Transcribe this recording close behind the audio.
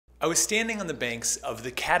I was standing on the banks of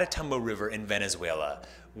the Catatumbo River in Venezuela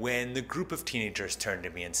when the group of teenagers turned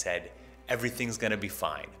to me and said, "Everything's gonna be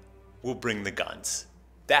fine. We'll bring the guns."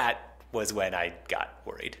 That was when I got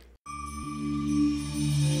worried.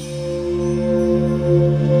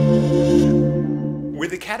 Where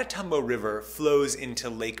the Catatumbo River flows into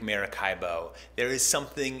Lake Maracaibo, there is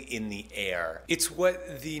something in the air. It's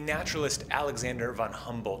what the naturalist Alexander von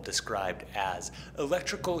Humboldt described as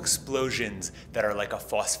electrical explosions that are like a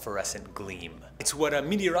phosphorescent gleam. It's what a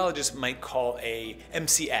meteorologist might call a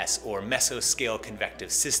MCS, or mesoscale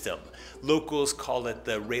convective system. Locals call it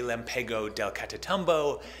the Relámpago del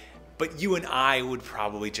Catatumbo, but you and I would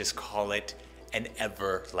probably just call it an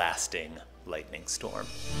everlasting lightning storm.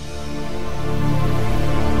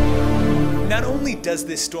 Not only does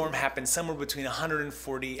this storm happen somewhere between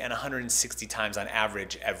 140 and 160 times on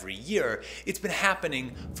average every year, it's been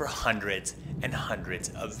happening for hundreds and hundreds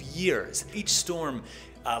of years. Each storm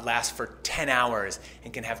lasts for 10 hours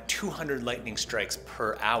and can have 200 lightning strikes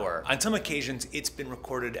per hour. On some occasions, it's been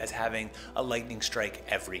recorded as having a lightning strike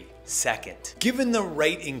every second. Given the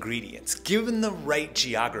right ingredients, given the right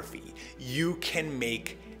geography, you can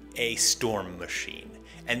make a storm machine.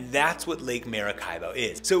 And that's what Lake Maracaibo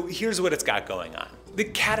is. So here's what it's got going on. The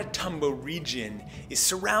Catatumbo region is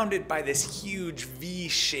surrounded by this huge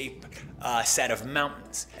V-shaped set of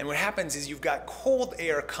mountains. And what happens is you've got cold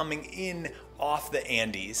air coming in off the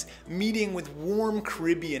Andes, meeting with warm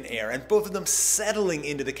Caribbean air, and both of them settling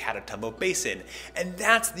into the Catatumbo Basin. And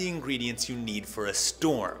that's the ingredients you need for a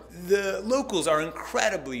storm. The locals are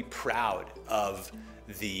incredibly proud of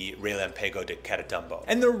the Relámpago del Catatumbo,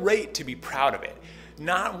 and they're right to be proud of it.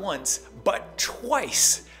 Not once, but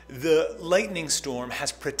twice, the lightning storm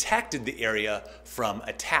has protected the area from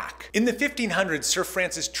attack. In the 1500s, Sir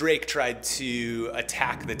Francis Drake tried to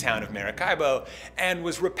attack the town of Maracaibo and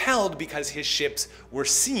was repelled because his ships were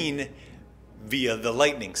seen via the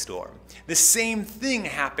lightning storm. The same thing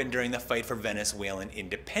happened during the fight for Venezuelan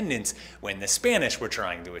independence when the Spanish were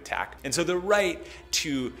trying to attack. And so they're right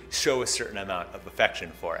to show a certain amount of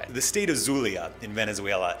affection for it. The state of Zulia in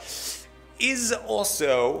Venezuela is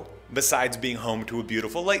also, besides being home to a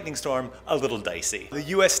beautiful lightning storm, a little dicey. The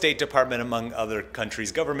US State Department, among other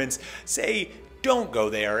countries' governments, say don't go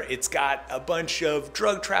there. It's got a bunch of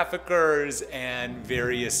drug traffickers and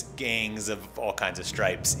various gangs of all kinds of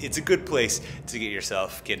stripes. It's a good place to get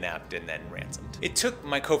yourself kidnapped and then ransomed. It took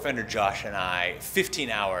my co-founder Josh and I 15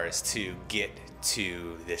 hours to get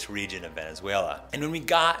to this region of Venezuela. And when we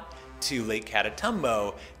got to Lake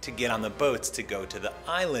Catatumbo to get on the boats to go to the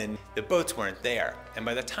island, the boats weren't there. And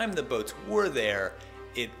by the time the boats were there,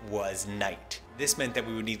 it was night. This meant that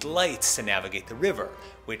we would need lights to navigate the river,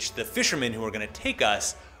 which the fishermen who were gonna take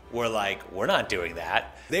us were like, we're not doing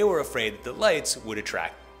that. They were afraid that the lights would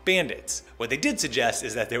attract bandits. What they did suggest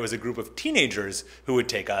is that there was a group of teenagers who would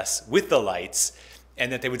take us with the lights,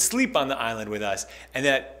 and that they would sleep on the island with us, and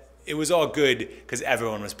that it was all good because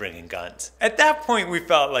everyone was bringing guns. At that point, we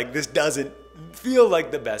felt like this doesn't feel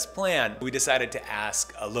like the best plan. We decided to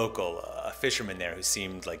ask a local, a fisherman there who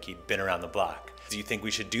seemed like he'd been around the block. "Do you think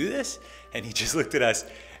we should do this?" And he just looked at us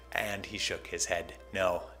and he shook his head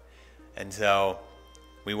no. And so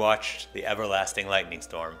we watched the everlasting lightning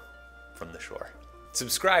storm from the shore.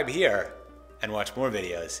 Subscribe here and watch more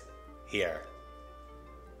videos here.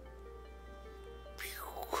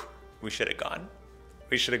 We should have gone.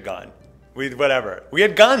 We should have gone. Whatever. We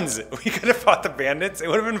had guns. We could have fought the bandits. It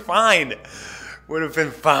would have been fine. Would have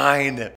been fine.